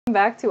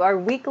Back to our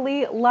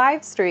weekly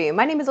live stream.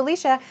 My name is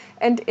Alicia,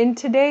 and in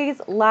today's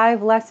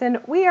live lesson,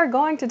 we are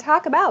going to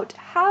talk about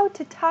how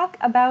to talk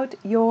about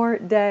your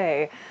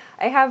day.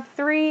 I have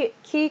 3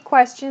 key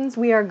questions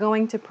we are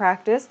going to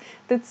practice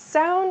that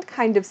sound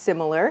kind of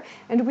similar,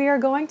 and we are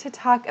going to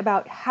talk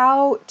about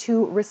how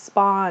to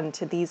respond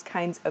to these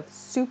kinds of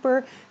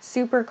super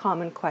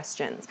common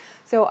questions.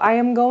 So I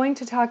am going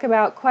to talk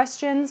about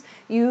questions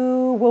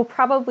you will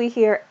probably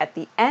hear at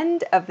the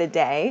end of the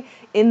day,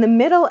 in the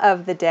middle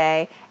of the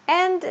day,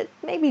 and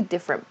maybe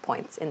different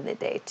points in the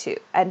day too,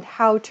 and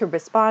how to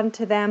respond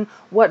to them,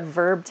 what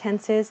verb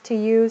tenses to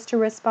use to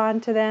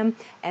respond to them,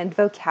 and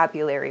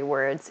vocabulary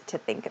words to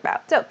think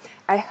about. So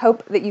I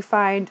hope that you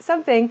find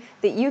something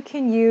that you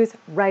can use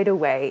right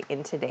away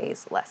in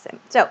today's lesson.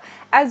 So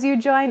as you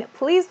join,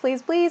 please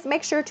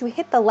make sure to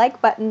hit the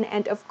like button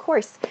and of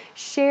course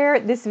share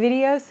this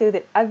video so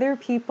that other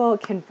people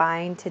can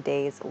find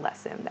today's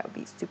lesson. That would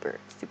be super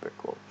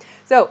cool.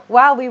 So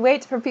while we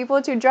wait for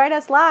people to join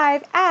us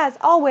live, as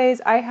always,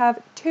 I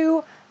have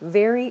 2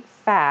 very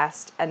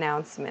fast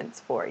announcements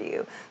for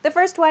you. The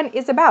first one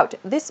is about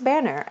this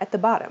banner at the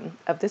bottom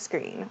of the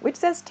screen, which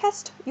says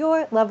test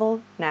your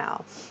level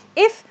now.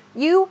 If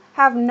you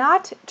have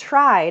not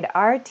tried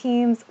our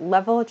team's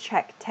level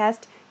check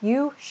test,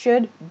 you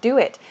should do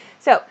it.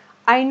 So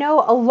I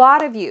know a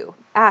lot of you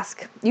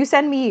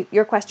send me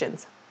your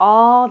questions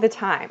all the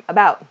time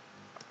about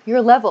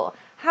your level.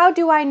 How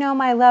do I know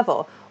my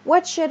level?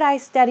 What should I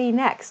study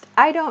next?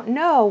 I don't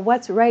know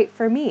what's right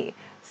for me.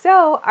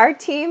 So our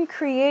team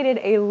created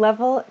a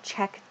level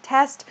check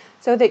test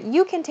so that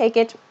you can take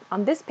it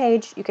on this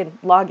page. You can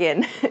log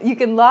in. You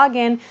can log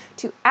in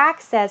to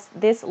access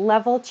this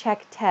level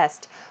check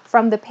test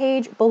from the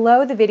page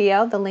below the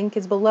video. The link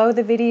is below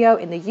the video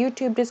in the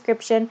YouTube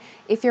description.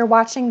 If you're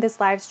watching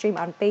this live stream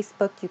on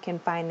Facebook, you can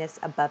find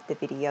this above the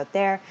video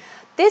there.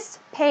 This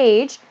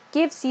page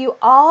gives you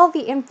all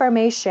the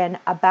information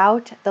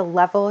about the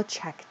level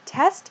check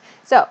test.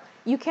 So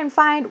you can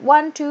find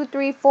 1, 2,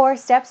 3, 4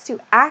 steps to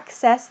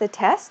access the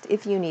test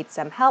if you need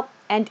some help.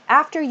 And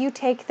after you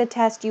take the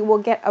test, you will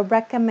get a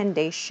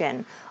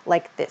recommendation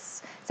like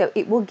this. So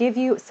it will give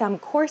you some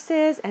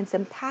courses and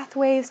some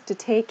pathways to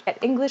take at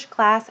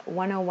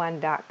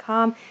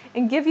EnglishClass101.com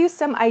and give you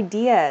some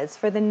ideas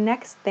for the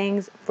next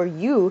things for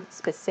you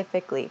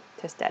specifically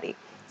to study.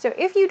 So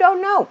if you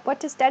don't know what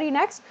to study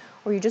next,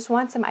 or you just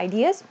want some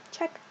ideas,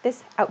 check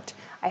this out.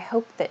 I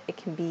hope that it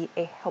can be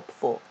a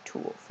helpful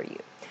tool for you.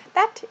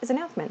 That is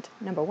announcement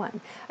number 1.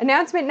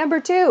 Announcement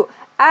number 2,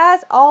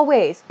 as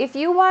always, if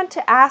you want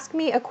to ask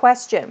me a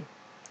question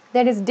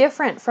that is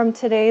different from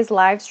today's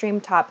live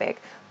stream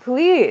topic,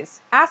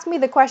 please ask me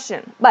the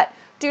question, but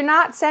do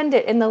not send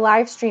it in the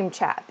live stream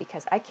chat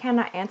because I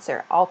cannot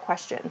answer all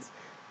questions.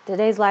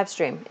 Today's live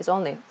stream is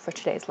only for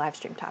today's live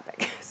stream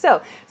topic.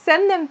 So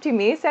send them to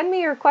me. Send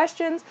me your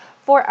questions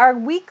for our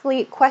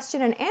weekly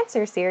question and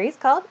answer series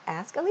called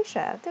Ask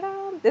Alicia.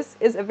 Ta-da! This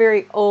is a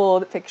very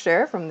old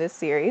picture from this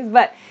series,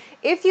 but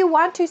if you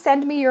want to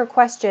send me your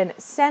question,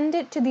 send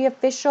it to the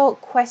official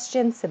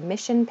question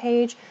submission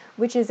page,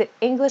 which is at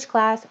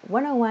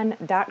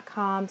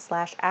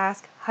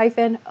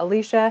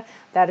EnglishClass101.com/ask-Alicia.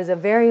 That is a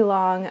very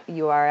long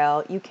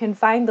URL. You can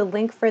find the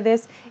link for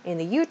this in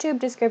the YouTube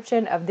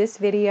description of this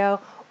video,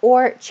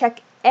 or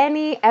check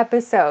any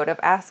episode of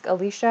Ask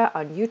Alicia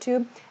on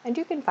YouTube, and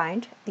you can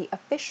find the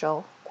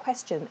official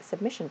question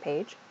submission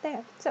page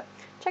there. So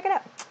check it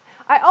out.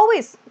 I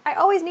always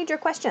need your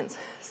questions,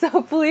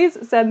 so please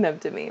send them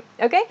to me,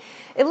 okay?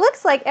 It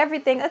looks like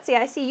everything, let's see,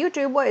 I see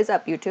YouTube. What is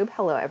up, YouTube?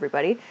 Hello,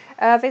 everybody.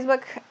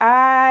 Facebook,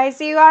 I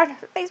see you on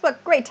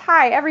Facebook. Great,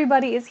 hi,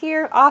 everybody is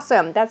here.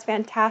 Awesome, that's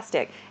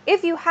fantastic.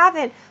 If you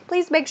haven't,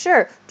 please make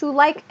sure to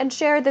like and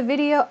share the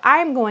video.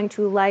 I'm going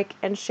to like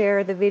and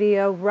share the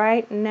video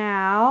right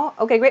now.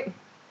 Okay, great.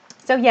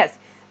 So yes,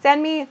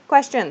 send me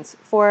questions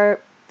for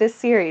this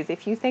series.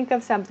 If you think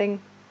of something,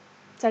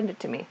 send it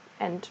to me.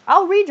 And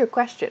I'll read your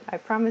question, I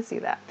promise you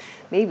that.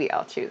 Maybe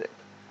I'll choose it.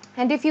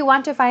 And if you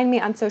want to find me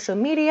on social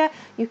media,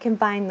 you can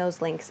find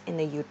those links in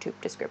the YouTube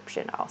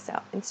description also.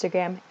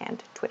 Instagram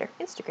and Twitter.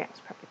 Instagram is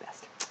probably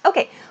best.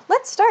 Okay,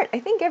 let's start. I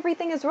think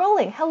everything is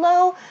rolling.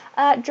 Hello,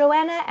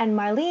 Joanna and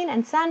Marlene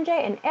and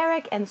Sanjay and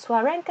Eric and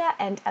Swarenka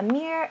and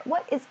Amir.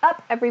 What is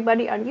up,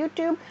 everybody on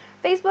YouTube?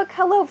 Facebook,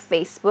 hello,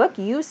 Facebook.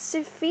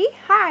 Yusufi,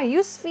 hi.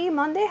 Yusufi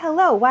Monday,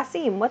 hello.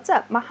 Wasim, what's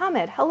up?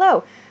 Mohammed,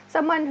 hello.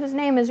 Someone whose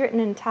name is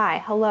written in Thai,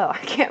 hello. I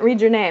can't read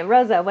your name.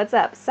 Rosa, what's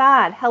up?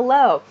 Saad,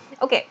 hello.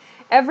 Okay,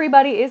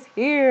 everybody is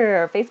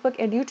here. Facebook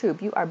and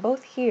YouTube, you are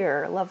both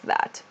here. Love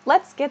that.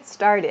 Let's get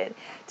started.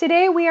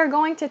 Today we are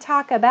going to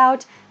talk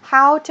about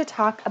how to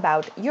talk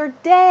about your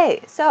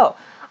day. So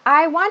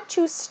I want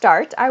to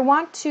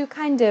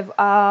kind of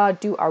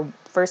do our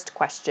first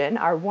question,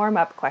 our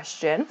warm-up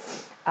question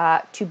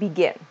to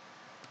begin.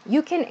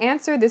 You can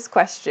answer this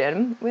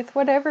question with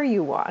whatever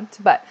you want,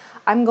 but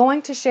I'm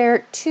going to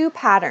share 2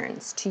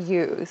 patterns to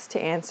use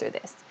to answer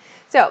this.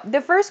 So the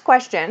first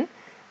question,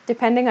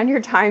 depending on your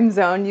time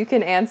zone, you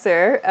can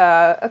answer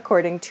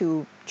according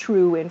to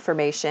true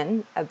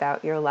information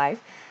about your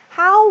life.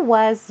 How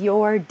was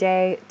your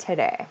day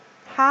today?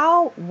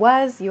 How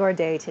was your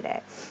day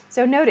today?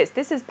 So notice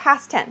this is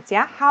past tense,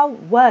 yeah? How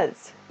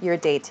was your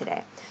day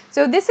today?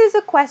 So this is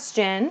a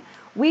question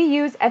we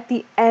use at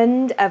the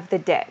end of the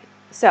day.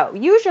 So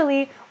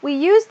usually we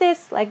use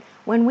this like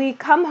when we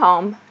come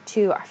home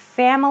to our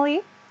family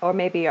or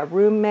maybe our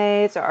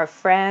roommates or our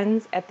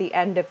friends at the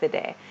end of the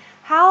day.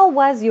 How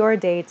was your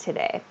day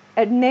today?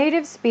 At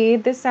native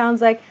speed, this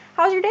sounds like,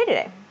 how's your day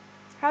today?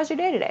 How's your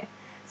day today?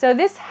 So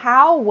this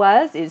how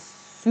was is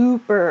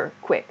super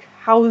quick.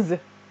 How's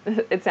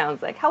it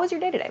sounds like. How was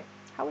your day today?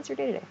 How was your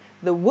day today?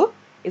 The whoop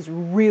is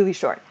really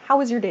short. How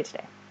was your day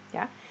today?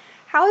 Yeah.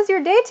 How was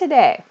your day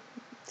today?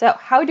 So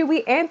how do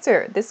we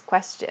answer this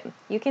question?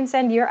 You can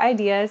send your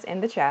ideas in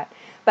the chat,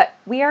 but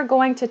we are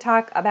going to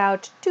talk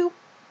about two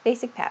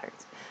basic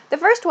patterns. The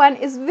first one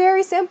is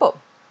very simple.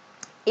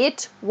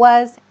 It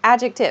was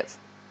adjective.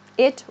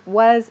 It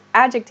was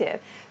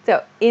adjective.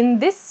 So in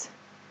this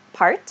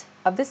part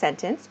of the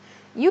sentence,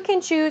 you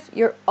can choose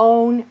your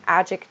own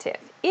adjective.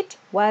 It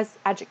was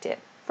adjective.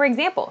 For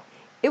example,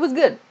 it was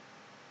good,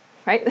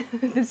 right?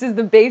 This is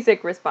the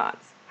basic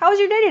response. How was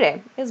your day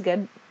today? It was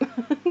good.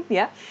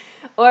 Yeah.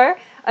 Or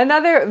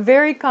another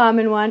very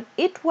common one,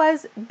 it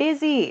was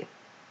busy.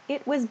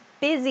 It was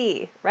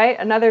busy, right?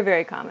 Another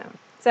very common one.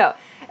 So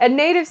at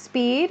native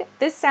speed,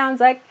 this sounds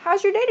like,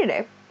 how's your day today?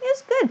 It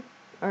was good.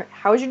 Or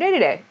how was your day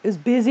today? It was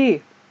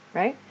busy,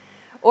 right?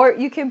 Or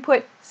you can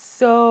put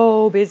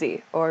so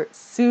busy or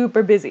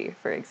super busy,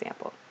 for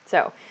example.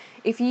 So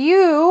if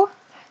you,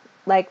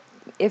 like,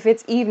 if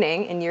it's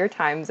evening in your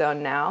time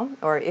zone now,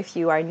 or if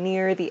you are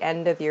near the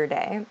end of your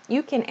day,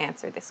 you can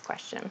answer this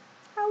question.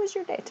 How was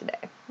your day today?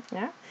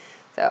 Yeah.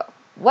 So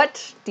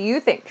what do you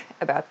think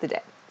about the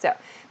day? So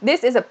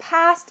this is a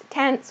past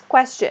tense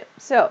question.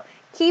 So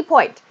key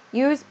point,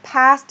 use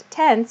past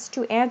tense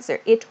to answer.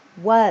 It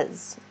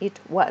was,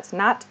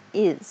 not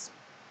is.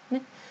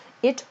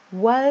 It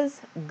was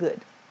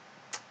good.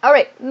 All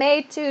right,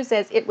 May 2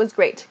 says it was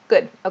great.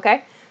 Good,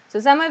 okay?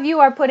 So some of you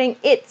are putting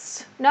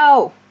it's.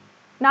 No,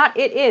 not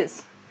it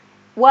is.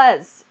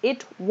 Was,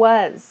 it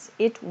was,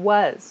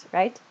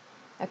 right?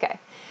 Okay.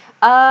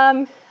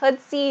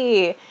 Let's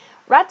see.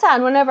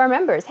 Ratan, one of our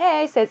members,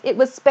 hey, says it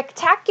was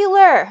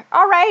spectacular.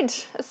 All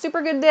right, a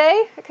super good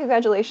day.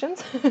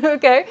 Congratulations.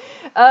 Okay.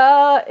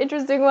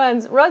 Interesting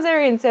ones.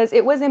 Rosarian says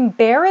it was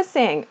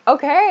embarrassing.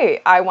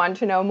 Okay, I want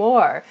to know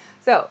more.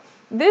 So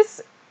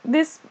this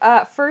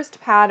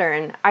first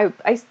pattern,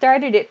 I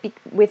started it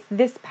with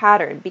this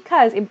pattern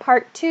because in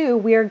part 2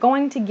 we are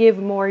going to give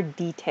more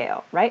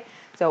detail, right?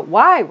 So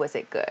why was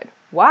it good?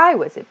 Why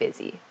was it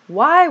busy?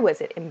 Why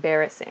was it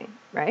embarrassing,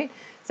 right?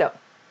 So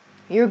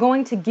you're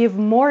going to give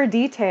more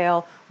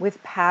detail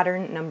with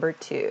pattern number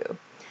 2.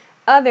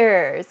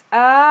 Others,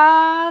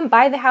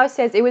 By the House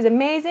says it was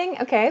amazing.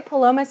 Okay.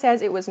 Paloma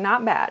says it was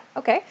not bad.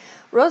 Okay.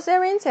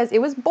 Rosarian says it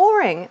was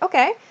boring.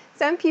 Okay.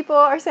 Some people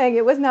are saying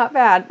it was not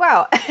bad.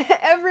 Wow.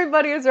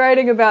 Everybody is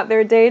writing about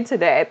their day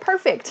today.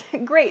 Perfect.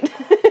 Great.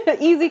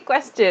 Easy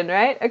question,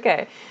 right?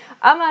 Okay.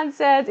 Aman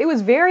says it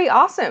was very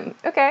awesome.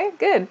 Okay,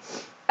 good.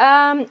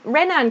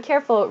 Renan,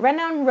 careful.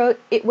 Renan wrote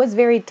it was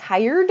very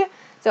tired.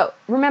 So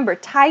remember,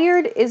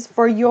 tired is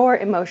for your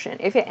emotion.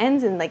 If it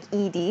ends in like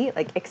ed,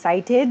 like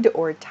excited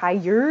or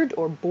tired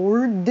or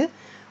bored,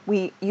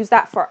 we use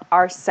that for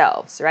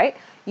ourselves, right?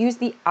 Use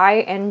the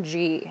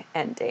ing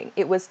ending.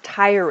 It was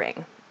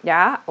tiring,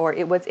 yeah? Or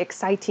it was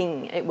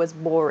exciting, it was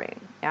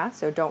boring, yeah?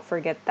 So don't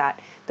forget that.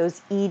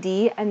 Those ed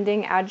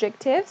ending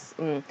adjectives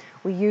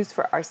we use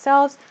for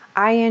ourselves.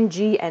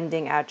 Ing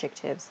ending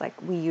adjectives, like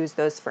we use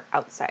those for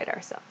outside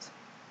ourselves.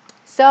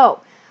 So,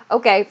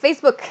 okay,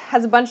 Facebook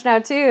has a bunch now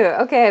too.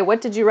 Okay,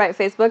 what did you write,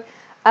 Facebook?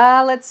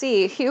 Let's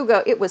see,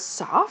 Hugo, it was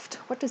soft?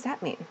 What does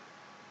that mean?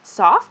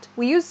 Soft?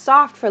 We use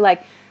soft for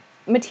like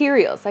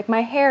materials, like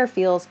my hair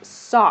feels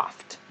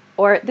soft,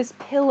 or this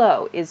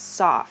pillow is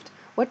soft.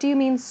 What do you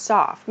mean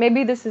soft?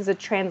 Maybe this is a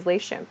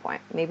translation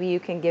point. Maybe you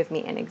can give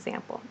me an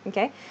example,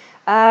 okay?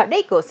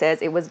 Reiko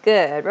says it was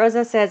good.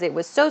 Rosa says it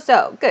was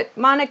so-so. Good.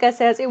 Monica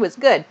says it was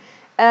good.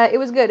 It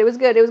was good. It was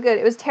good. It was good.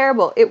 It was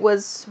terrible. It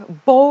was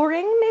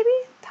boring, maybe?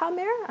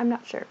 Tamer? I'm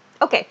not sure.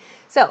 Okay,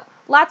 so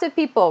lots of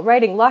people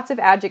writing lots of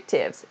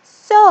adjectives.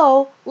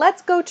 So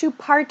let's go to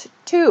part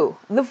 2,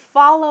 the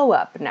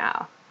follow-up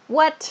now.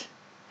 What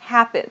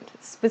happened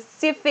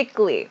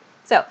specifically?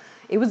 So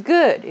it was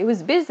good. It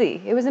was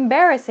busy. It was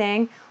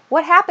embarrassing.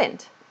 What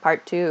happened?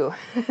 Part 2.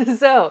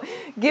 So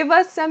give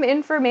us some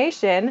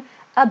information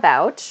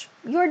about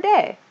your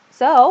day.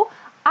 So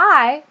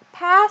I,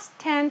 past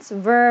tense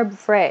verb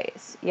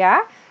phrase,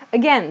 yeah?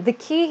 Again, the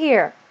key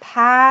here,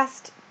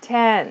 past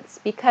tense,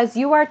 because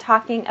you are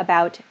talking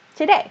about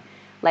today.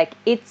 Like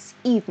it's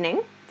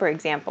evening, for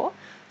example.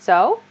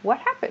 So what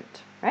happened,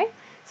 right?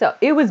 So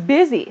it was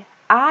busy.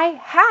 I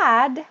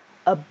had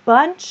a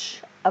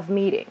bunch of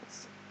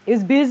meetings. It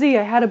was busy.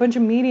 I had a bunch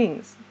of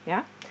meetings,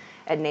 yeah?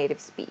 At native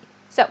speed.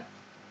 So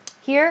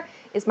here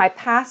is my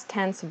past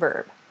tense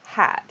verb,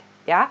 had,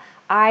 yeah?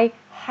 I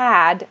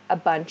had a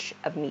bunch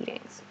of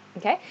meetings.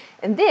 Okay,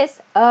 and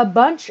this, a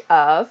bunch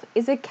of,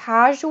 is a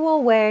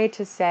casual way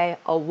to say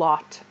a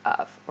lot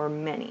of or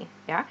many.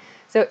 Yeah,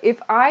 so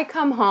if I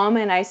come home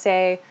and I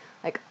say,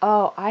 like,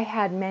 oh, I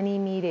had many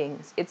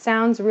meetings, it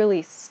sounds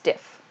really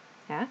stiff.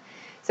 Yeah,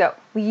 so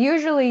we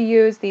usually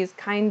use these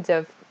kinds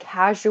of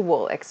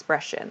casual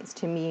expressions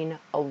to mean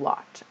a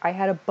lot. I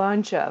had a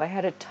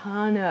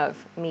ton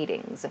of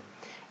meetings.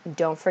 And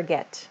don't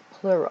forget,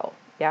 plural.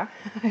 Yeah,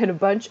 I had a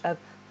bunch of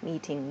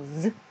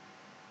meetings.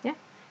 Yeah,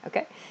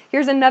 okay.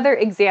 Here's another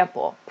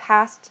example.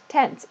 Past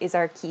tense is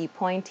our key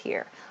point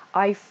here.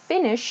 I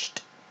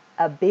finished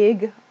a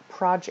big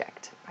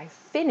project. I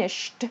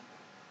finished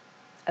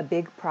a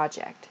big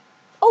project.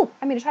 Oh,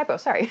 I made a typo,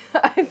 sorry.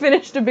 I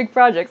finished a big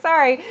project.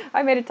 Sorry,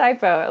 I made a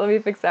typo. Let me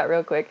fix that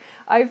real quick.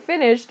 I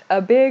finished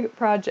a big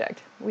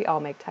project. We all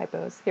make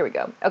typos. Here we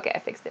go. Okay, I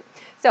fixed it.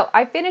 So,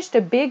 I finished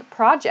a big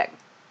project.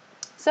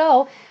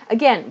 So,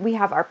 again, we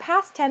have our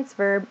past tense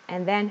verb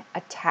and then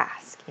a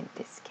task in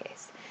this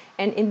case.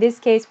 And in this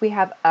case, we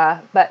have a,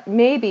 but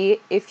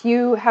maybe if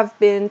you have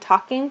been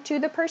talking to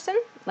the person,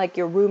 like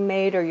your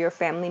roommate or your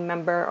family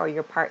member or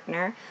your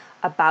partner,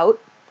 about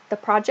the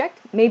project,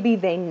 maybe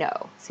they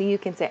know. So you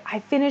can say, I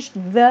finished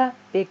the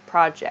big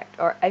project,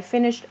 or I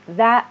finished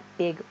that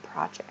big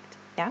project.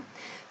 Yeah?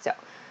 So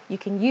you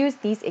can use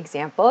these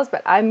examples,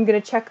 but I'm going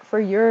to check for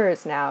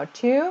yours now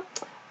too.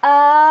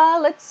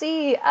 Let's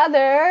see,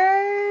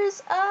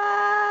 others.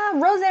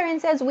 Rosarin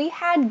says, we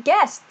had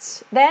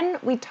guests. Then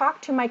we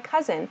talked to my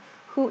cousin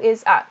who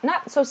is,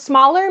 not, so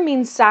smaller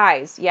means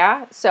size,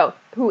 yeah? So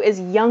who is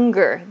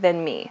younger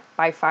than me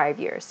by 5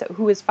 years. So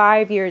who is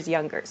 5 years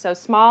younger. So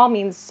small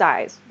means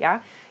size,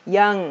 yeah?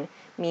 Young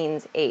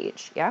means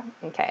age, yeah?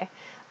 Okay.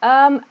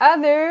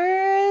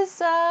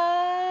 Others,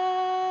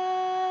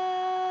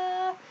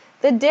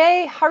 the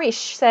day,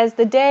 Harish says,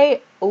 the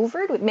day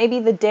over, maybe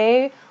the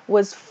day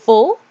was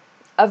full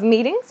of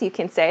meetings, you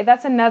can say.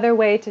 That's another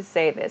way to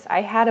say this.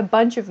 I had a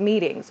bunch of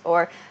meetings,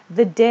 or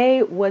the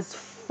day was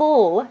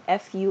full,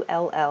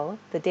 F-U-L-L,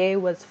 the day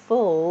was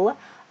full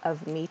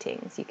of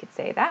meetings. You could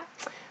say that.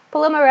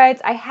 Paloma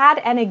writes, I had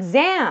an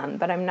exam,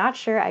 but I'm not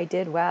sure I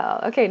did well.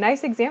 Okay,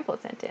 nice example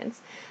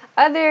sentence.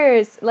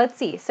 Others, let's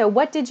see. So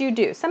what did you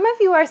do? Some of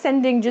you are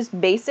sending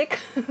just basic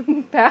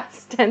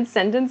past tense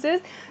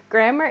sentences.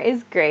 Grammar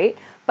is great,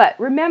 but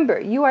remember,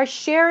 you are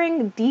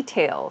sharing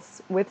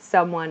details with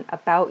someone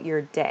about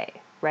your day,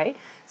 right?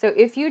 So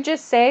if you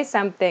just say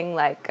something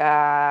like,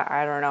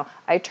 I don't know,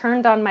 I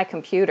turned on my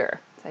computer.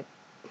 It's like,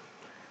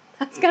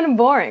 that's kind of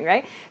boring,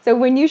 right? So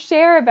when you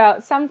share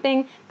about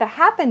something that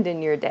happened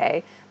in your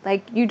day,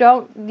 like you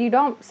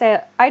don't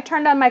say, I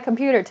turned on my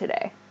computer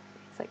today.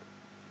 It's like,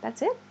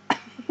 that's it?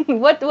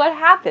 what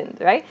happened,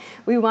 right?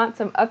 We want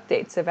some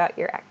updates about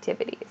your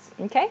activities,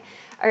 okay?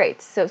 All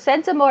right, so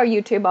send some more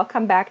YouTube. I'll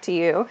come back to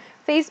you.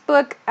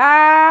 Facebook,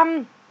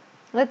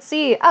 let's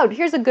see. Oh,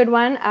 here's a good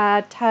one.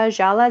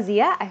 Tajala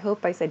Zia, I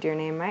hope I said your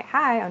name right.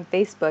 Hi, on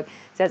Facebook.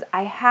 Says,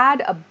 I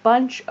had a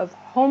bunch of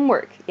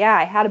homework. Yeah,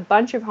 I had a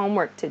bunch of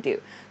homework to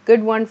do.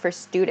 Good one for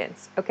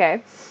students,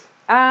 okay?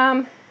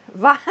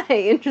 Vi,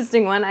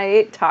 interesting one. I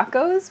ate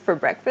tacos for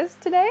breakfast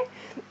today.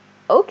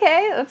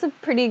 Okay, that's a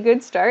pretty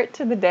good start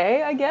to the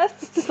day, I guess.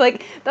 It's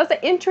like, that's an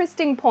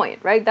interesting point,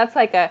 right? That's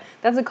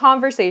a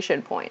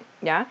conversation point,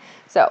 yeah?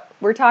 So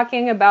we're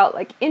talking about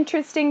like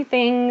interesting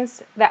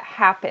things that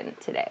happen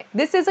today.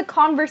 This is a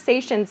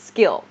conversation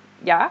skill,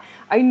 yeah?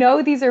 I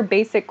know these are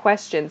basic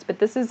questions, but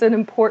this is an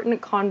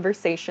important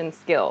conversation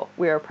skill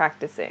we are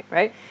practicing,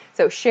 right?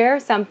 So share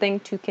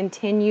something to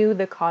continue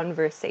the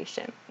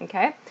conversation,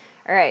 okay?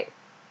 All right.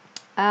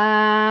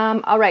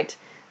 All right.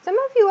 Some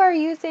of you are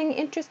using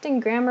interesting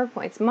grammar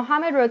points.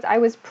 Mohammed wrote, I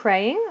was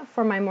praying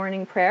for my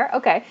morning prayer.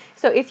 Okay,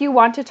 so if you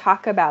want to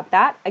talk about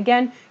that,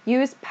 again,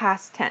 use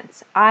past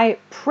tense. I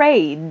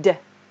prayed,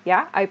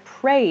 yeah? I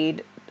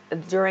prayed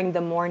during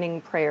the morning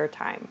prayer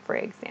time, for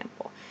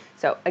example.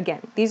 So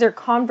again, these are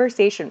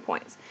conversation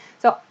points.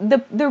 So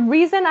the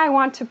reason I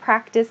want to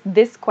practice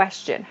this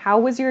question, how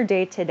was your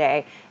day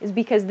today, is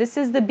because this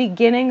is the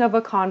beginning of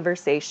a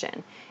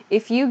conversation.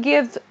 If you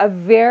give a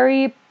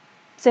very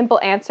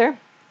simple answer,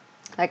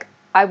 like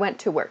I went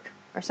to work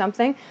or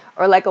something,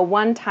 or like a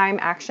one-time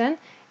action,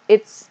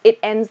 it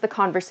ends the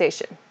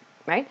conversation,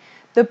 right?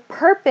 The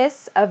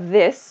purpose of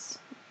this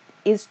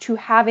is to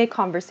have a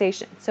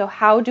conversation. So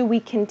how do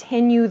we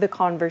continue the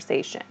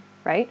conversation,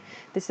 right?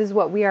 This is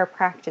what we are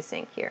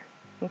practicing here,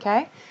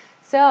 okay?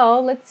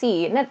 So let's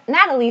see.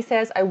 Natalie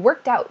says, I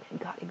worked out and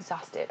got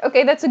exhausted.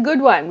 Okay, that's a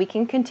good one. We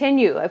can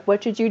continue. Like,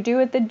 what did you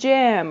do at the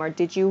gym? Or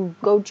did you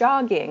go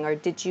jogging? Or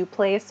did you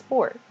play a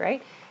sport,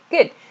 right?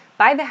 Good.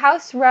 By the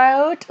house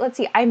route, let's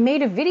see, I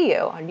made a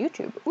video on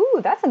YouTube.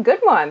 Ooh, that's a good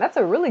one. That's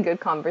a really good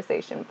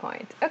conversation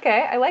point.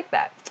 Okay, I like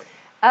that.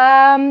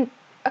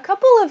 A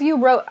couple of you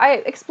wrote, I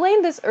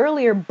explained this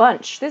earlier,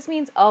 bunch. This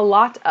means a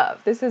lot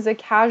of. This is a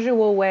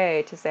casual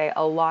way to say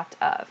a lot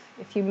of,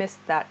 if you missed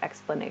that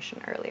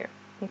explanation earlier.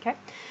 Okay,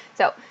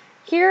 so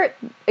here,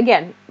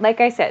 again, like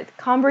I said,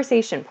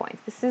 conversation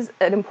points. This is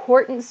an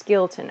important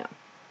skill to know.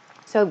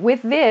 So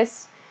with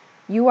this,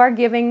 you are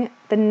giving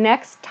the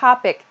next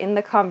topic in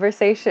the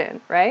conversation,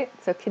 right?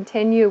 So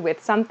continue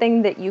with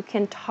something that you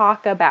can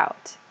talk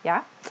about,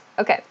 yeah?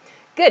 Okay,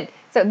 good.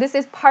 So this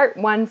is part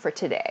 1 for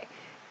today.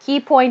 Key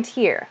point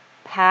here,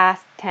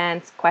 past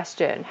tense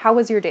question. How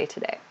was your day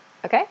today?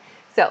 Okay,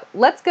 so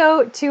let's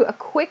go to a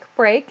quick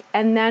break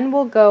and then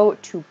we'll go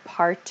to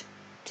part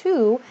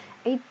 2,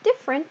 a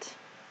different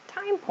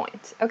time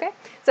point, okay?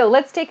 So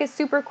let's take a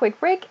super quick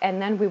break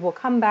and then we will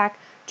come back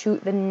to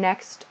the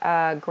next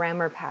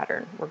grammar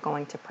pattern we're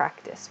going to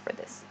practice for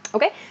this,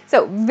 okay?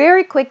 So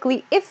very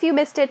quickly, if you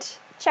missed it,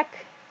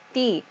 check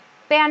the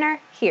banner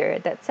here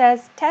that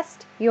says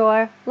test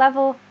your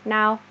level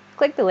now.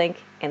 Click the link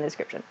in the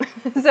description.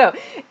 So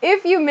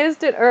if you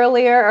missed it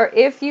earlier or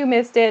if you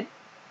missed it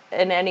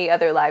in any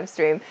other live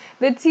stream,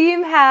 the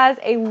team has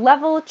a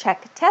level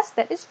check test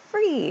that is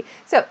free.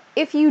 So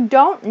if you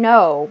don't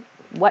know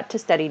what to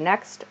study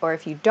next, or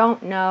if you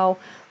don't know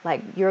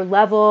like your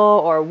level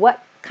or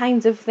what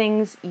kinds of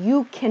things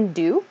you can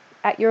do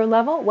at your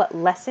level, what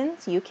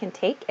lessons you can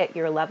take at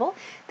your level,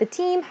 the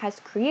team has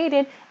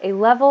created a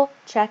level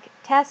check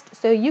test.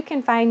 So you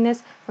can find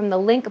this from the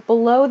link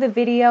below the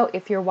video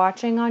if you're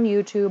watching on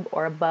YouTube,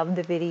 or above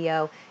the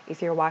video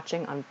if you're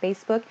watching on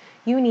Facebook.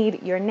 You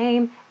need your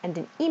name and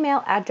an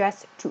email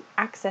address to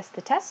access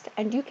the test,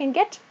 and you can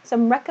get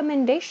some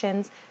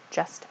recommendations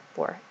just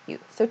for you.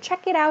 So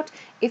check it out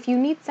if you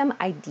need some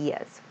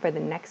ideas for the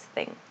next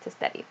thing to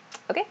study.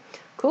 Okay,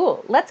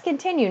 cool. Let's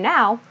continue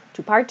now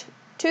to part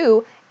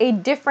 2, a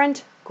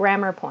different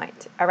grammar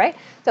point. All right,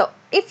 so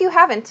if you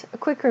haven't, a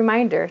quick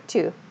reminder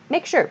to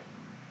make sure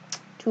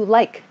to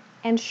like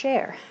and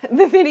share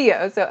the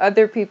video so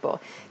other people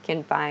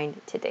can find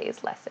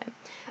today's lesson.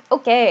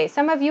 Okay,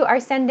 some of you are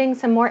sending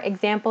some more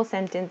example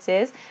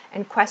sentences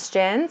and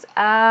questions.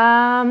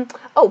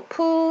 Oh,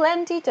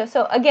 pulentito.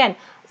 So again,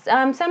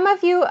 some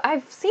of you,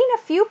 I've seen a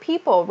few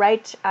people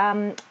write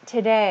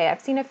today.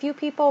 I've seen a few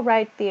people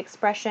write the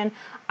expression,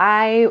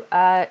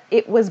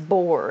 it was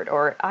bored,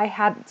 or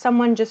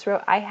someone just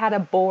wrote, I had a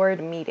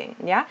board meeting.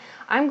 Yeah,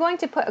 I'm going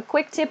to put a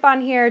quick tip on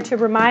here to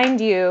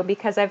remind you,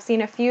 because I've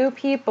seen a few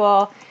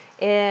people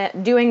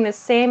doing the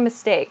same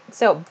mistake.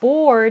 So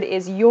bored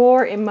is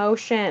your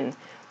emotion.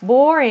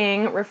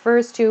 Boring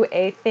refers to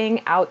a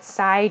thing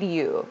outside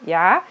you.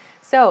 Yeah,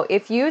 so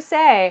if you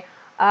say,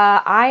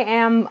 I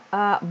am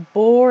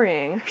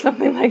boring, or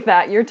something like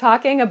that, you're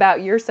talking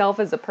about yourself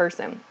as a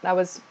person.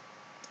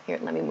 Here,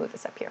 let me move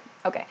this up here.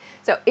 Okay,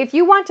 so if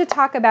you want to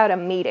talk about a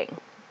meeting,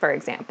 for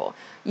example,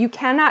 you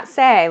cannot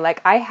say,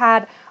 like, I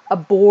had a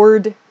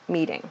board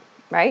meeting,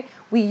 right?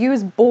 We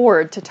use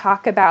bored to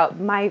talk about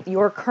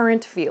your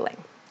current feeling,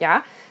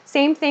 yeah?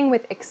 Same thing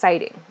with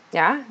exciting,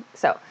 yeah?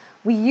 So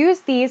we use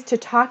these to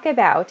talk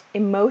about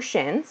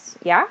emotions,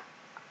 yeah?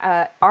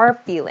 Our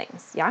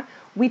feelings, yeah?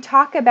 We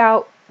talk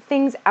about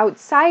things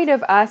outside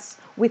of us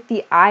with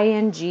the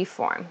ing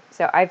form.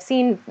 So I've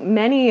seen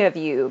many of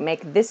you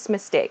make this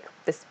mistake,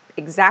 this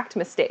exact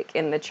mistake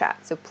in the chat.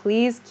 So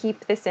please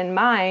keep this in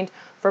mind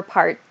for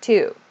part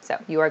 2. So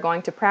you are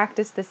going to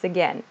practice this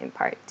again in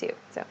part 2.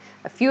 So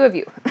a few of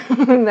you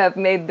have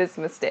made this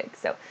mistake.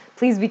 So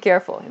please be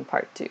careful in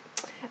part 2.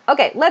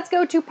 Okay, let's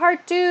go to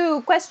part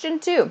 2, question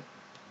 2.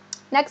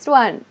 Next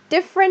one,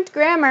 different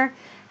grammar.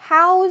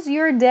 How's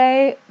your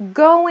day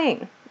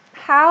going?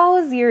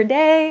 How's your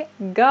day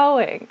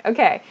going?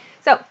 Okay,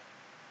 so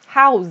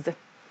how's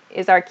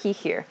is our key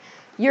here.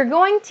 You're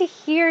going to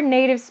hear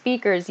native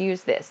speakers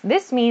use this.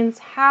 This means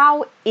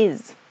how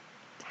is.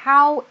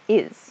 How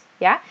is,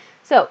 yeah?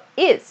 So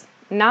is,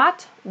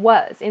 not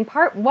was. In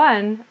part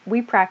 1,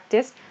 we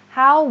practiced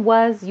how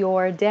was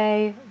your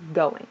day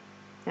going,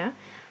 yeah?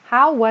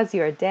 How was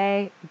your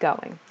day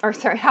going? Or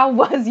sorry, how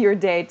was your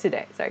day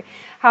today? Sorry,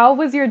 how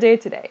was your day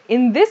today?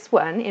 In this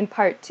one, in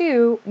part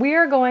 2, we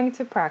are going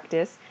to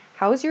practice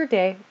how's your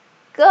day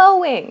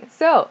going?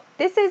 So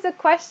this is a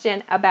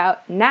question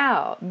about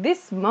now,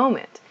 this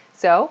moment.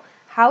 So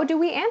how do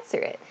we answer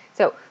it?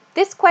 So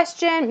this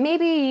question,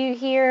 maybe you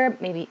hear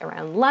maybe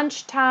around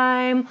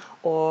lunchtime,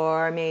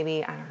 or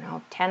maybe, I don't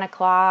know, 10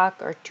 o'clock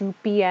or 2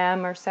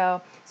 p.m. or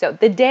so. So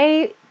the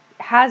day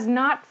has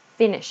not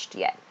finished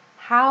yet.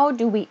 How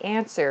do we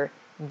answer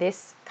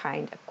this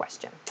kind of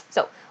question?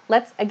 So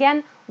let's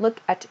again look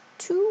at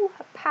 2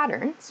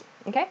 patterns,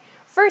 okay?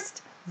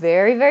 First,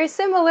 very, very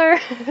similar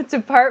to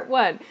part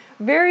 1.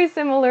 Very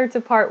similar to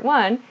part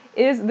 1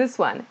 is this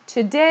one.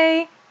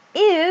 Today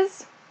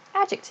is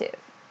adjective.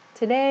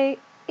 Today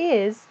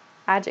is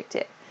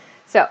adjective.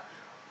 So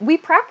we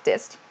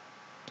practiced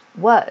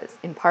was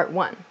in part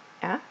 1,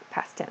 yeah,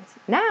 past tense.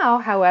 Now,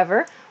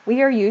 however,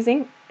 we are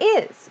using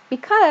is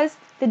because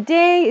the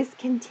day is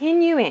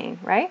continuing,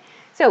 right?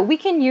 So we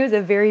can use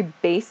a very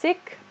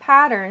basic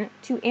pattern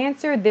to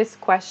answer this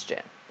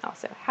question.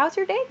 Also, how's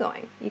your day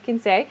going? You can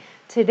say,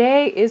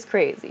 today is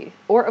crazy.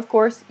 Or, of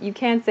course, you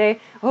can say,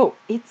 oh,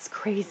 it's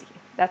crazy.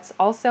 That's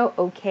also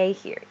okay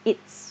here.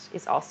 It's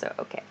is also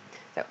okay.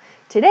 So,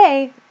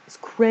 today is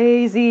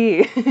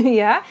crazy,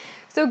 yeah?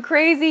 So,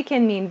 crazy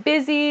can mean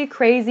busy,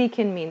 crazy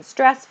can mean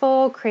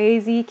stressful,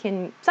 crazy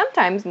can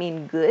sometimes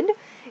mean good.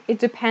 It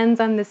depends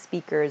on the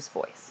speaker's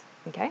voice,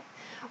 okay?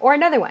 Or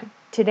another one,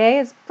 today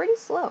is pretty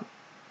slow,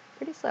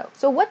 pretty slow.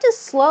 So what does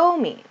slow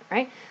mean,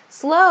 right?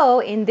 Slow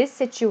in this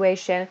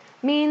situation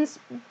means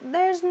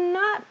there's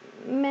not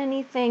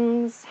many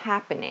things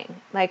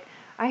happening. Like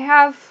I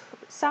have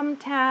some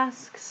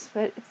tasks,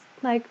 but it's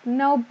like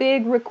no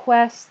big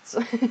requests.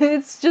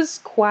 It's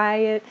just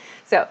quiet.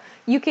 So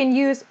you can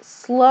use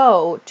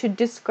slow to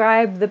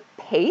describe the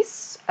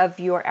pace of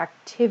your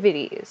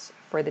activities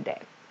for the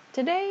day.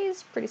 Today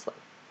is pretty slow.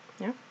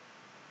 Yeah.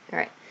 All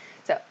right.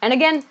 So, and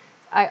again,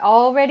 I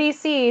already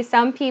see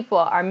some people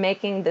are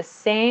making the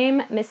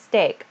same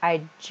mistake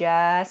I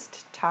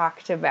just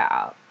talked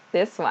about.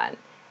 This one.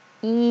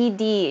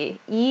 ED.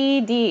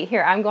 ED.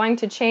 Here, I'm going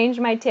to change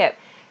my tip.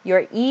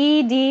 Your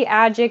ED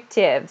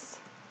adjectives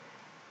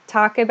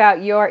talk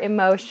about your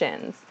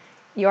emotions.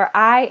 Your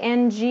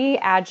ING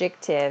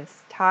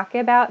adjectives talk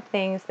about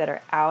things that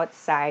are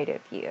outside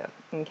of you,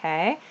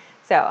 okay?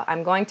 So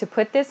I'm going to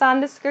put this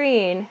on the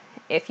screen.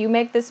 If you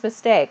make this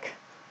mistake,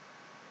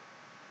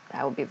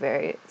 I will be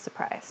very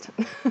surprised,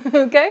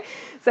 okay?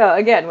 So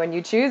again, when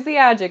you choose the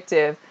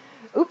adjective,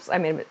 oops, I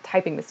made a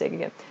typing mistake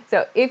again.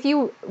 So if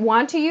you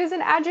want to use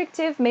an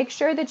adjective, make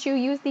sure that you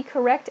use the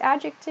correct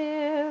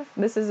adjective.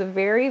 This is a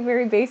very,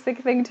 very basic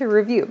thing to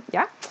review,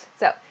 yeah?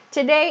 So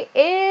today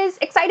is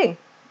exciting,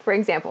 for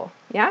example,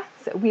 yeah?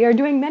 So we are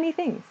doing many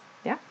things,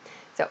 yeah?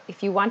 So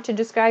if you want to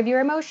describe your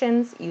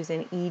emotions, use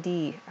an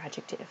ED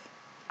adjective.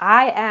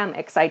 I am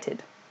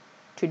excited.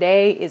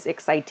 Today is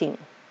exciting,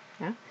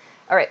 yeah?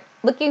 All right,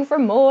 looking for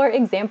more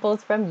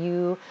examples from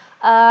you.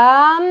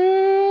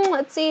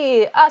 Let's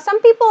see.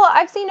 Some people,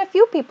 I've seen a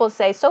few people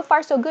say, so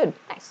far so good.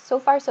 Nice, so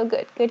far so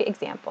good. Good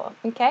example,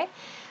 okay?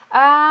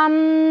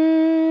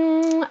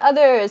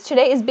 Others,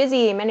 today is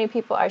busy. Many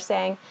people are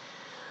saying,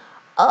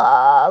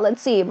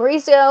 let's see.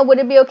 Mauricio, would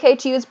it be okay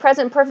to use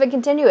present perfect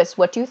continuous?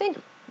 What do you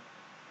think?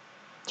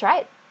 Try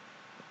it.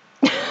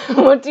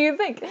 What do you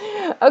think?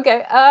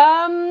 Okay,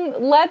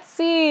 let's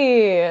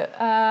see.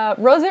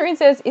 Rosarine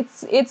says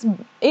it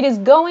is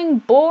going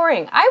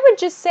boring. I would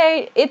just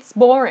say it's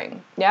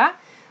boring. Yeah,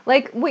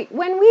 like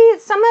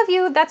some of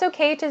you, that's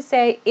okay to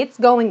say it's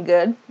going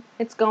good.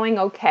 It's going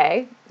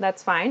okay.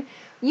 That's fine.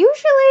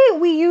 Usually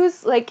we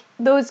use like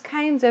those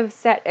kinds of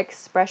set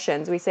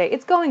expressions. We say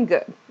it's going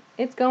good.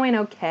 It's going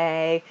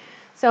okay.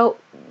 So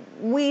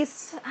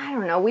I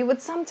don't know. We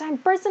would sometimes,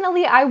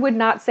 personally, I would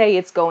not say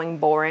it's going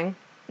boring.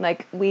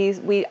 Like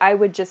I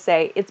would just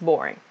say it's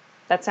boring.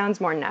 That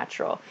sounds more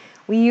natural.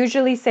 We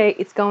usually say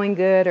it's going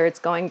good or it's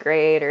going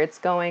great or it's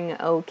going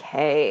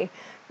okay.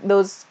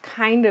 Those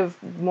kind of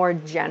more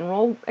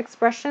general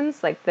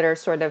expressions like that are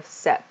sort of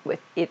set with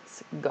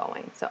it's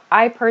going. So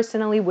I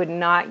personally would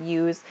not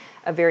use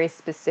a very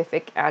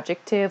specific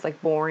adjective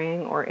like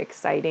boring or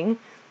exciting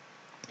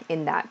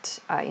in that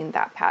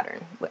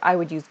pattern. I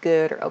would use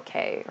good or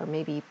okay or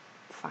maybe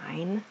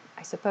fine,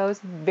 I suppose.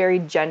 Very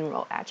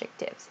general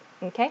adjectives.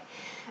 Okay.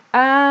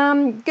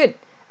 Good.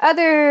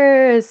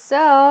 Others.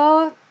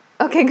 So,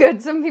 okay, good.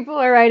 Some people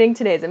are writing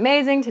today's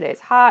amazing, today's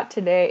hot,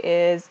 today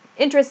is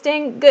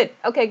interesting. Good.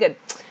 Okay, good.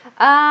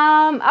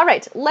 All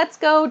right, let's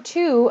go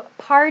to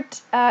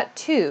part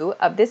 2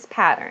 of this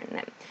pattern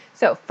then.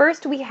 So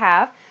first we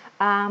have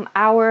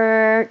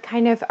our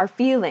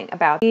feeling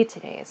about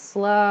today is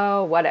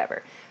slow,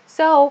 whatever.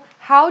 So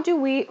how do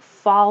we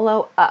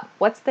follow up?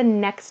 What's the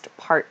next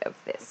part of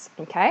this?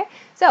 Okay,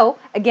 so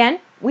again,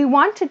 we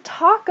want to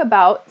talk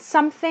about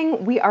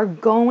something we are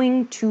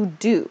going to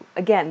do.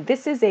 Again,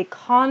 this is a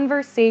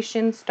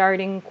conversation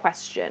starting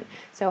question.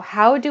 So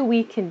how do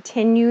we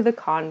continue the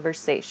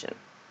conversation?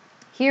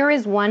 Here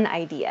is one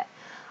idea.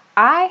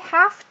 I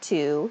have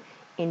to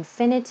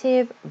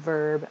infinitive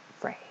verb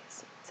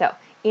phrase. So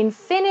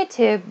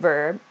infinitive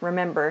verb,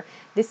 remember,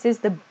 this is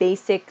the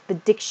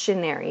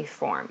dictionary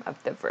form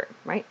of the verb,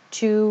 right?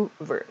 To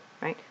verb,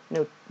 right?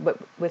 No, but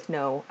with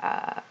no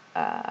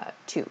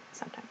to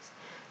sometimes.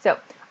 So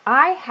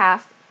I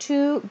have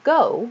to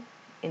go,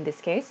 in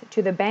this case,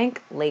 to the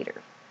bank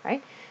later,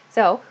 right?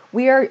 So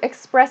we are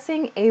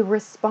expressing a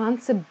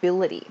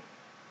responsibility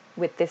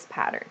with this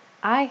pattern.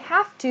 I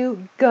have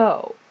to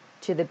go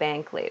to the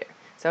bank later.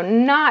 So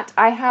not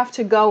I have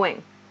to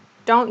going.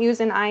 Don't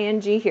use an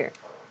ing here.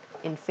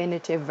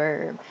 Infinitive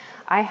verb.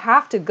 I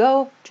have to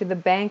go to the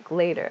bank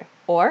later.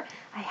 Or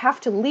I have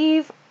to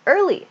leave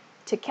early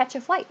to catch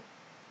a flight.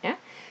 Yeah?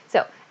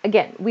 So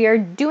again, we are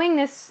doing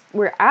this,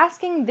 we're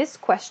asking this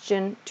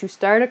question to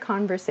start a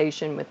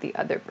conversation with the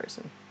other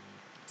person.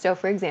 So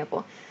for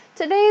example,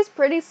 today's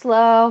pretty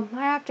slow.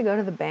 I have to go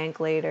to the bank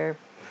later.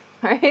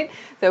 Right?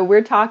 So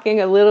we're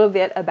talking a little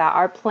bit about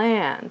our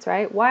plans,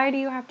 right? Why do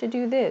you have to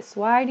do this?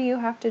 Why do you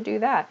have to do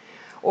that?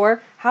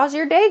 Or how's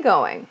your day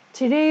going?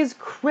 Today's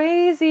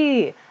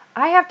crazy.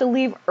 I have to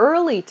leave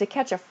early to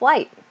catch a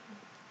flight.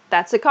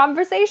 That's a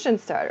conversation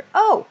starter.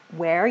 Oh,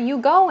 where are you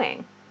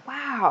going?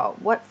 Wow,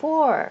 what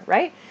for,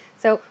 right?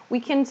 So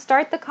we can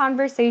start the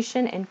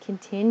conversation and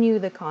continue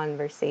the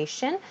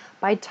conversation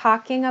by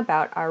talking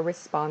about our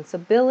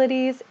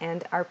responsibilities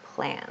and our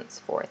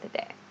plans for the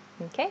day.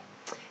 Okay?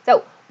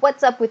 So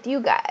What's up with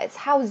you guys?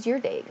 How's your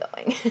day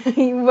going?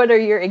 What are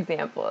your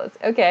examples?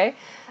 Okay.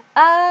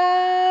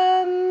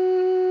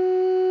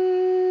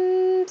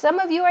 Some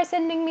of you are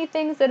sending me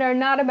things that are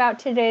not about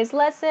today's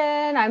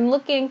lesson. I'm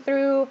looking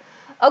through.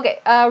 Okay,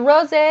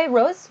 Rose,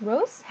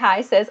 hi,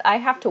 says, I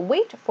have to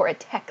wait for a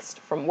text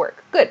from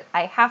work. Good,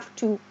 I have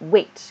to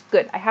wait.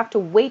 Good, I have to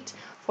wait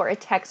for a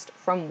text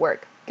from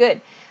work.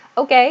 Good.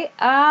 Okay,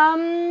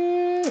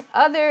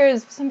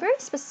 others, some very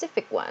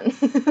specific ones.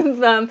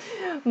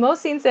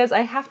 Mohsin says, I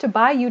have to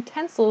buy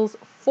utensils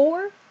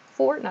for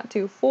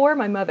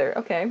my mother.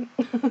 Okay,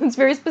 it's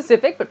very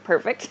specific, but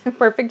perfect.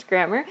 Perfect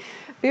grammar.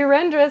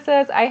 Virendra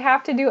says, I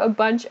have to do a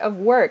bunch of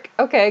work.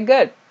 Okay,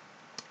 good.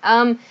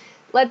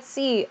 Let's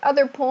see,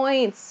 other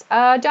points.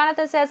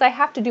 Jonathan says, I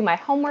have to do my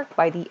homework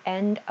by the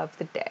end of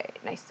the day.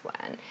 Nice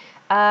one.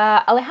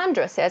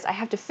 Alejandro says, I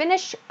have to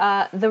finish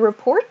the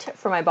report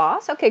for my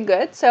boss. Okay,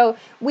 good. So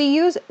we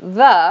use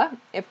the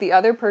if the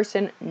other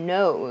person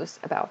knows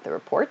about the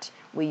report.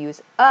 We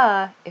use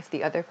if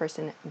the other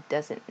person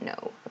doesn't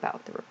know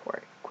about the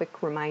report.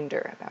 Quick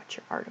reminder about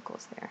your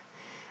articles there.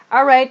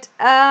 All right,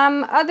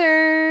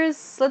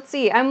 others, let's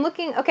see, I'm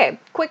looking, okay,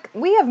 quick,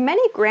 we have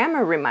many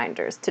grammar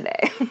reminders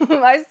today.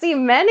 I see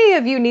many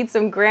of you need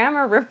some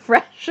grammar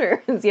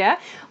refreshers, yeah?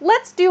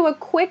 Let's do a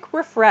quick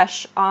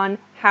refresh on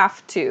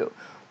have to.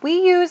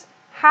 We use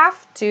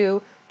have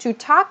to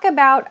talk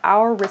about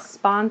our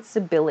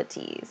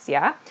responsibilities,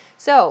 yeah?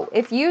 So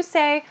if you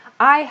say,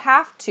 I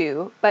have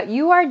to, but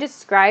you are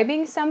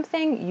describing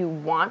something you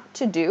want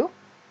to do,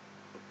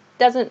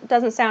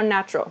 doesn't sound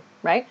natural,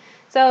 right?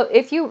 So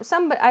if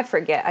I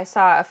forget, I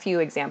saw a few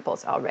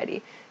examples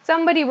already.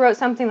 Somebody wrote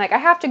something like, I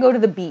have to go to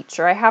the beach,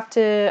 or I have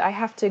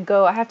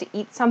to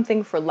eat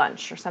something for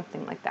lunch, or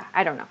something like that.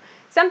 I don't know.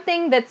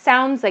 Something that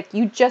sounds like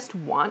you just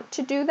want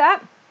to do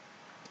that.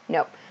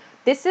 No,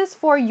 this is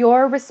for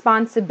your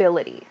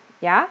responsibility,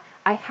 yeah?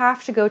 I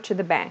have to go to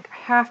the bank. I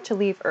have to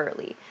leave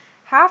early.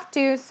 Have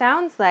to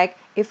sounds like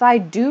if I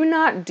do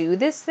not do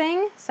this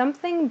thing,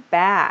 something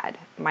bad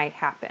might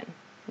happen,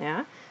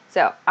 yeah?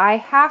 So I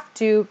have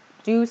to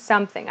do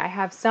something. I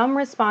have some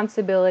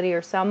responsibility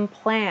or some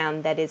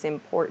plan that is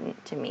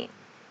important to me.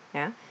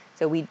 Yeah.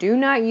 So we do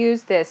not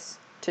use this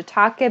to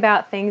talk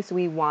about things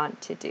we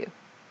want to do.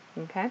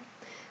 Okay.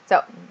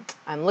 So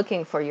I'm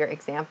looking for your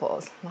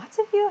examples. Lots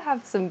of you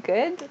have some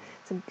good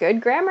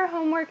grammar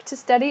homework to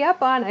study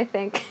up on, I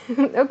think.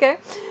 Okay.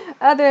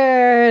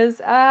 Others.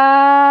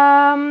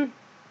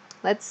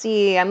 Let's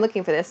see. I'm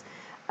looking for this.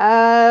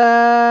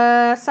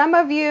 Some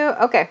of you.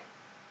 Okay.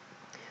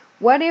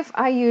 What if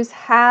I use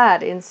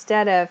had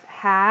instead of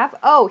have?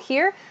 Oh,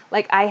 here,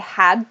 like I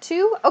had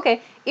to.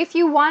 Okay, if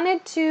you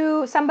wanted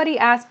to, somebody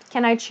asked,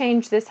 can I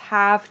change this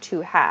have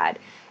to had?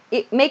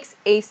 It makes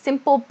a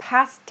simple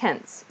past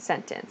tense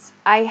sentence.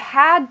 I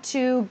had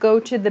to go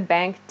to the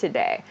bank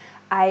today.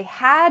 I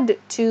had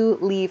to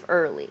leave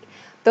early.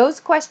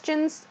 Those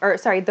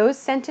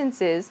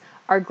sentences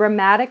are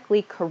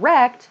grammatically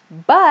correct,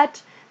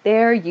 but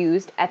they're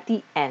used at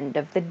the end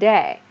of the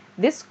day.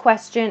 This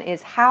question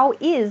is, how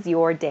is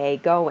your day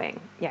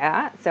going?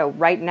 Yeah, so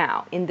right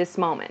now, in this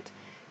moment.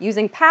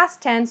 Using past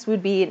tense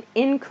would be an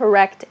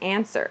incorrect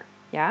answer.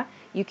 Yeah,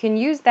 you can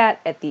use that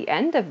at the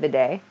end of the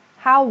day.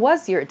 How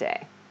was your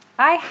day?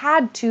 I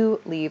had to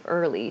leave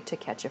early to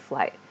catch a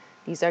flight.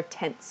 These are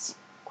tense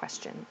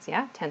questions,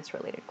 yeah,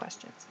 tense-related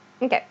questions.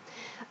 Okay.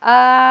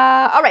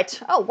 All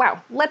right. Oh,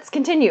 wow. Let's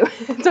continue.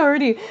 It's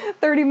already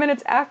 30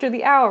 minutes after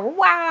the hour.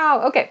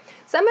 Wow. Okay.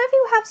 Some of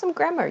you have some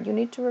grammar you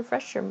need to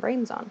refresh your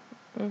brains on.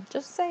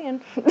 Just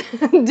saying.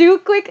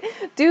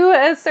 Do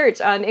a search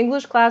on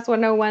English Class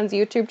 101's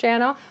YouTube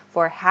channel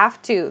for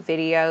have to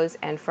videos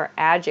and for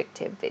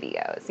adjective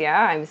videos. Yeah,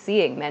 I'm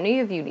seeing many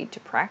of you need to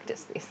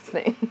practice these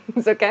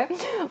things. Okay,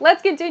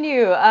 let's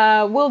continue.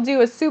 We'll do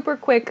a super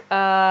quick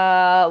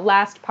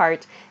last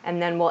part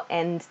and then we'll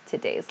end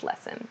today's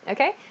lesson.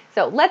 Okay,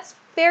 so let's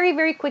very,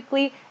 very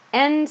quickly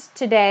end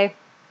today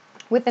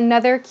with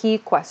another key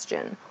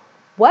question.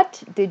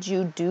 What did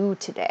you do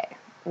today?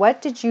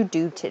 What did you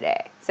do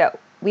today? So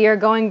we are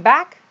going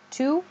back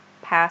to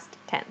past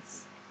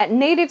tense. At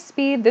native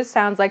speed, this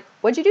sounds like,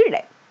 what'd you do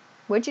today?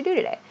 What'd you do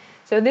today?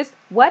 So this,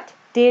 what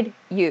did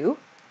you,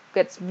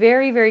 gets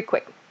very, very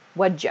quick.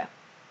 What'd ya?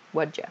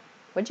 What'd ya?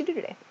 What'd you do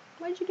today?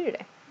 What'd you do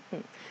today?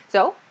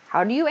 So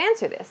how do you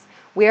answer this?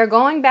 We are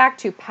going back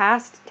to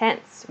past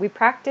tense. We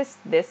practiced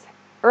this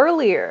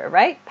earlier,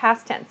 right?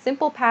 Past tense,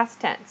 simple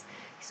past tense.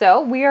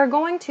 So we are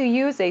going to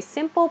use a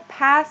simple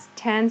past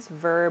tense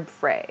verb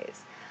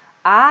phrase.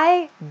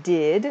 I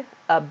did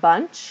a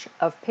bunch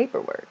of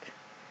paperwork.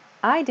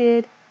 I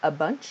did a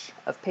bunch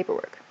of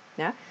paperwork.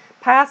 Yeah?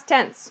 Past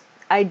tense,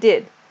 I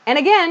did. And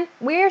again,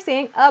 we're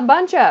seeing a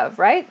bunch of,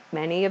 right?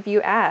 Many of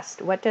you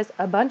asked, what does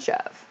a bunch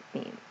of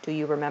mean? Do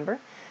you remember?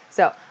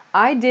 So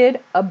I did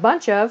a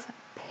bunch of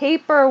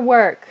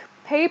paperwork.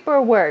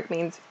 Paperwork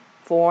means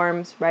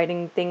forms,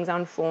 writing things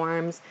on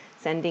forms,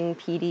 sending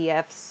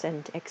PDFs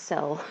and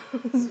Excel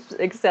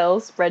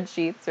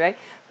spreadsheets, right?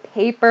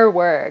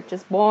 Paperwork,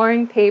 just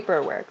boring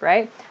paperwork,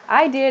 right?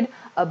 I did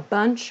a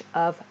bunch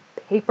of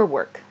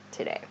paperwork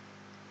today.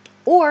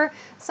 Or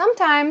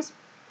sometimes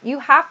you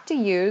have to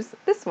use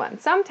this one.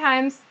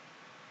 Sometimes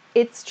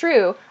it's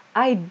true,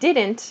 I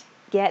didn't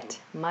get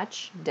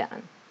much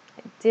done.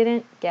 I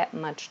didn't get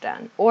much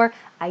done. Or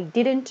I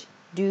didn't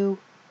do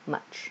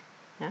much.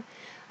 Yeah?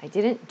 I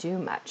didn't do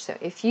much. So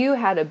if you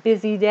had a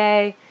busy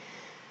day,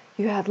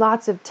 you had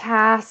lots of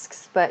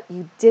tasks, but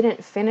you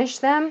didn't finish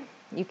them,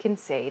 you can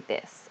say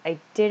this: I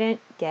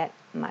didn't get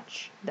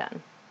much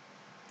done.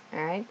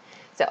 All right?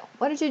 So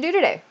what did you do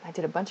today? I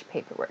did a bunch of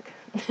paperwork.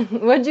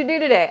 What did you do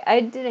today?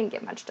 I didn't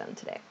get much done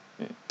today.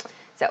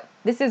 So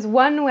this is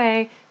one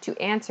way to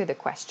answer the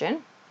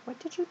question, what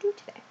did you do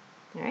today?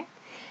 All right?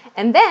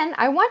 And then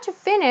I want to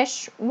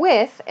finish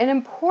with an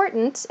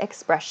important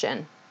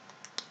expression,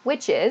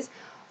 which is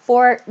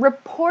for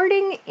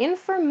reporting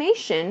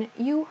information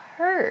you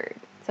heard.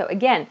 So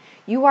again,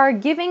 you are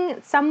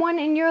giving someone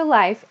in your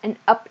life an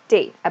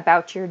update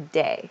about your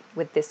day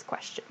with this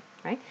question,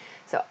 right?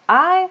 So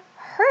I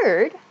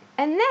heard,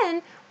 and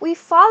then we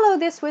follow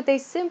this with a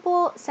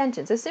simple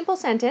sentence. A simple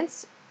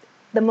sentence,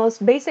 the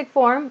most basic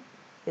form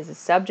is a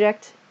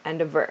subject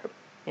and a verb,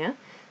 yeah?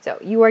 So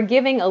you are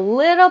giving a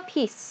little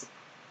piece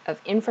of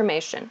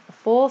information, a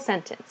full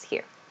sentence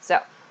here. So,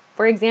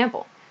 for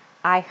example,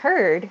 I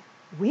heard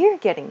we're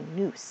getting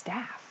new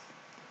staff.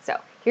 So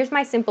here's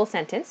my simple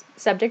sentence,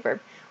 subject, verb.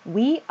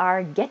 We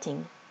are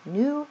getting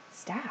new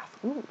staff.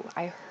 Ooh,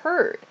 I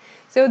heard.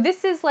 So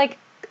this is like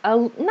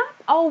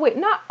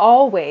not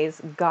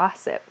always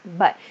gossip,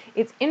 but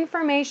it's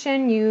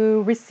information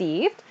you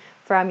received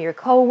from your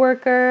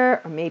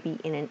coworker, or maybe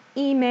in an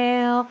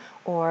email,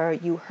 or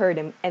you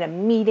heard at a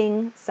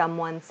meeting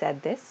someone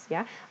said this,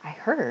 yeah? I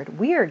heard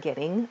we're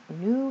getting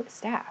new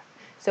staff.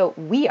 So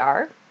we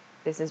are,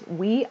 this is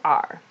we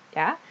are,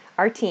 yeah?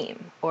 Our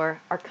team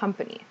or our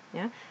company,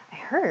 yeah? I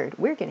heard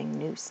we're getting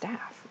new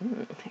staff.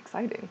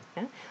 Exciting,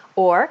 yeah?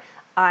 Or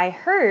I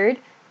heard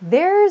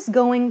there's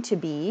going to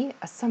be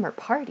a summer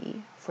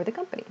party for the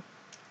company.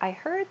 I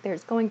heard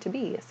there's going to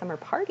be a summer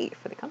party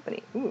for the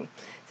company. Ooh.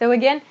 So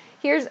again,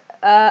 here's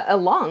a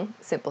long,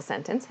 simple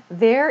sentence.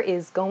 There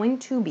is going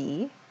to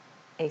be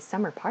a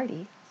summer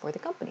party for the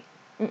company.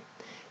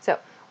 So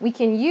we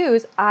can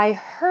use I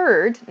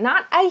heard,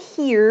 not I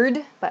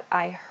heard, but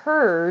I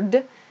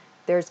heard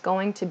there's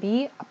going to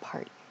be a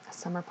party, a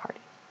summer party.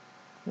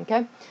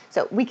 Okay?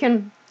 So we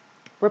can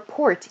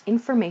report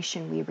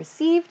information we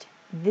received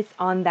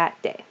on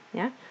that day.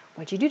 Yeah?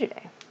 What'd you do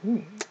today?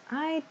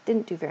 I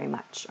didn't do very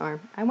much, or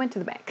I went to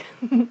the bank.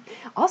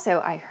 Also,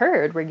 I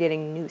heard we're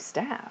getting new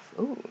staff.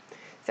 Ooh.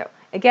 So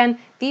again,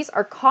 these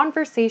are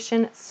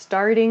conversation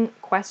starting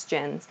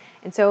questions.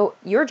 And so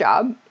your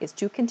job is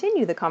to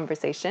continue the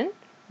conversation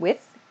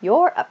with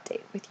your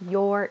update, with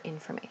your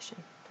information.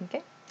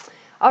 Okay?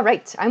 All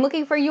right, I'm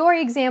looking for your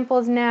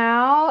examples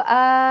now.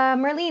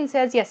 Merlene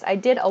says, yes, I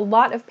did a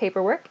lot of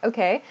paperwork.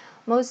 Okay.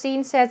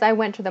 Mosine says, I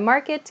went to the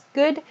market.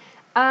 Good.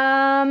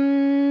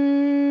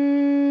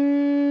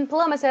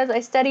 Paloma says,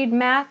 I studied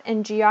math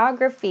and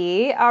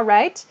geography. All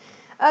right.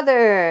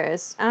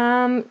 Others.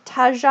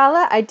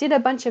 Tajala, I did a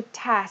bunch of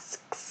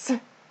tasks.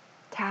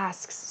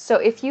 Tasks. So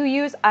if you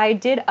use I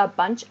did a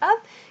bunch of,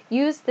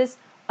 use this,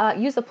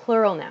 use a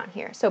plural noun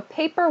here. So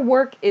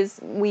paperwork is,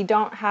 we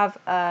don't have,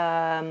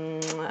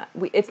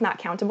 it's not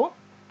countable.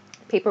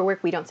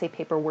 Paperwork, we don't say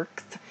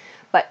paperworks,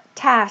 but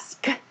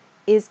task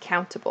is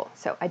countable.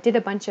 So I did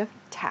a bunch of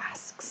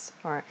tasks,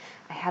 or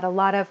I had a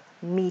lot of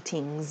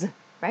meetings,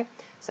 right?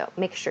 So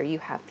make sure you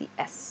have the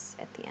S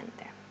at the end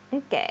there.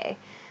 Okay.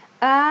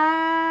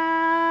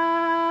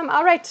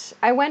 All right.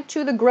 I went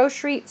to the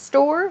grocery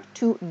store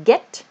to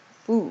get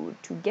food,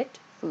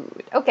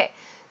 Okay.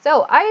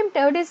 So I am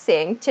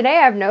noticing, today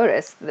I've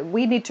noticed that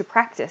we need to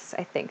practice,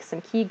 I think,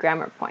 some key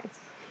grammar points.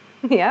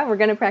 Yeah, we're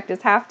going to practice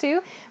have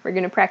to, we're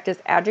going to practice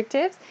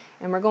adjectives,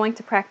 and we're going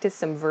to practice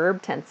some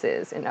verb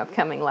tenses in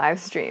upcoming live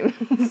stream.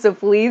 So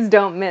please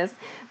don't miss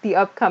the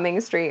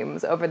upcoming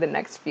streams over the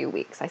next few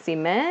weeks. I see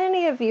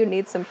many of you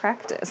need some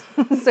practice.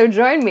 So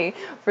join me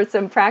for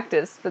some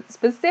practice, but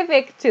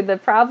specific to the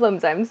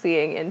problems I'm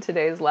seeing in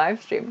today's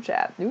live stream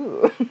chat.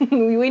 Ooh,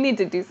 we need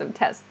to do some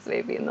tests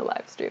maybe in the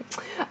live stream.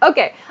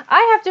 Okay,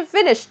 I have to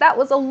finish. That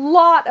was a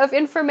lot of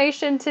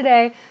information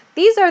today.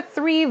 These are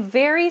 3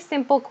 very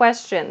simple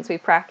questions we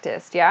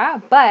practiced, yeah?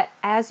 But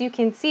as you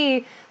can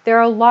see, there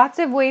are lots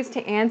of ways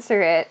to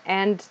answer it,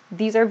 and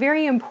these are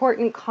very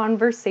important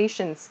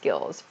conversation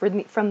skills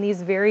from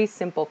these very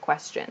simple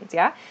questions,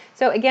 yeah?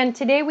 So again,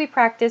 today we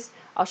practiced,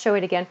 I'll show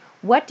it again,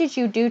 what did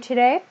you do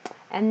today?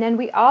 And then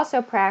we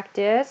also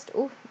practiced,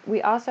 oh,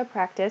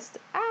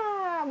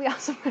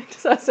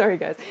 sorry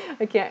guys,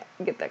 I can't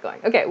get that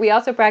going. Okay, we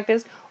also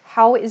practiced,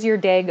 how is your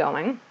day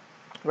going?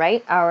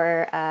 Right?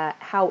 Our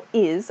how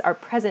is our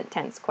present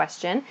tense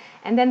question.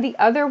 And then the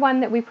other one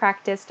that we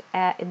practiced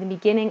in the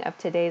beginning of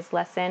today's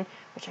lesson,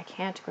 which I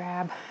can't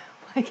grab.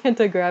 Why can't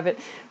I grab it?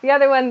 The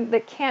other one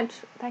that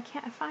I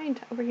can't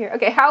find over here.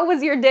 Okay, how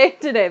was your day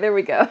today? There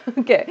we go.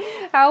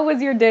 Okay, how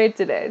was your day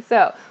today?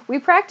 So we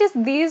practiced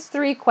these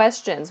 3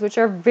 questions, which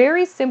are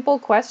very simple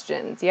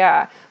questions,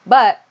 yeah.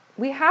 But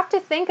we have to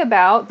think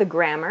about the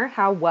grammar,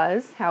 how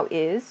was, how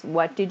is,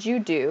 what did you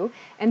do,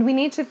 and we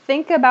need to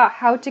think about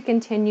how to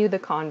continue the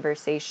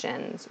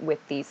conversations with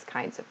these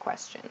kinds of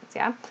questions,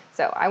 yeah?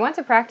 So I want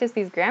to practice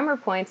these grammar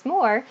points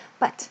more,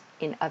 but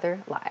in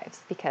other lives,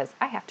 because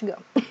I have to go.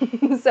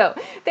 So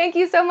thank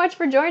you so much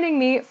for joining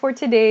me for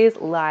today's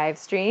live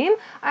stream.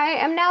 I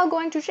am now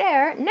going to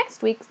share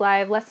next week's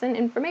live lesson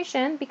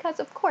information because,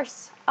 of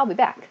course, I'll be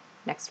back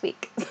next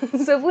week.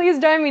 So please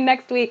join me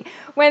next week,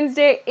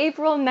 Wednesday,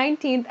 April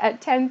 19th at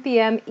 10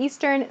 p.m.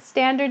 Eastern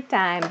Standard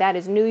Time. That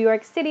is New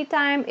York City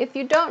time. If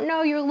you don't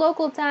know your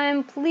local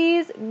time,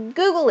 please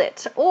Google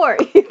it, or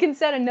you can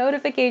set a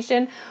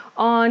notification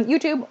on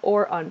YouTube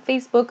or on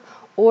Facebook,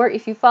 or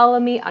if you follow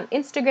me on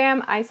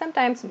Instagram, I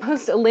sometimes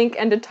post a link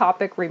and a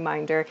topic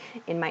reminder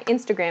in my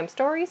Instagram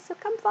stories, so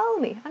come follow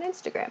me on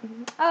Instagram.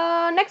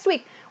 Next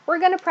week, we're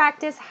going to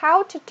practice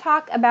how to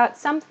talk about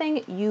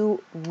something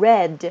you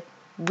read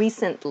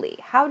recently.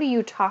 How do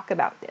you talk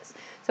about this?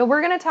 So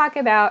we're going to talk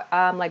about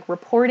like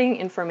reporting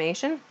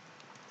information,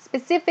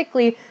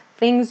 specifically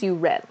things you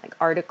read, like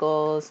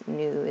articles,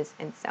 news,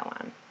 and so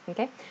on.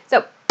 Okay,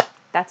 so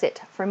that's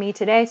it for me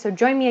today. So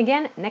join me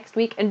again next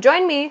week and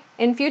join me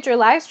in future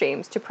live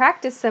streams to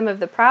practice some of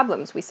the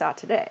problems we saw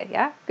today.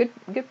 Yeah, good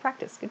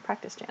practice,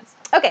 Chance.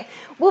 Okay,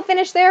 we'll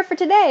finish there for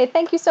today.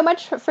 Thank you so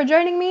much for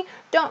joining me.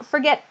 Don't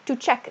forget to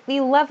check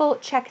the level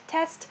check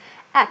test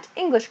at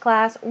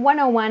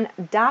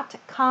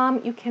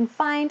EnglishClass101.com. You can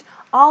find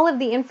all of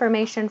the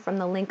information from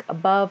the link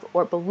above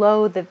or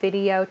below the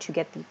video to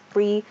get the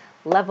free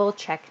level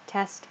check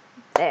test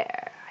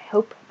there. I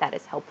hope that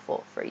is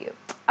helpful for you.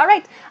 All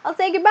right, I'll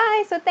say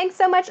goodbye. So thanks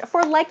so much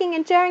for liking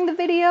and sharing the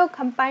video.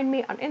 Come find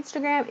me on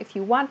Instagram if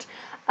you want.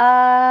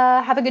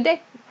 Have a good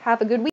day. Have a good week.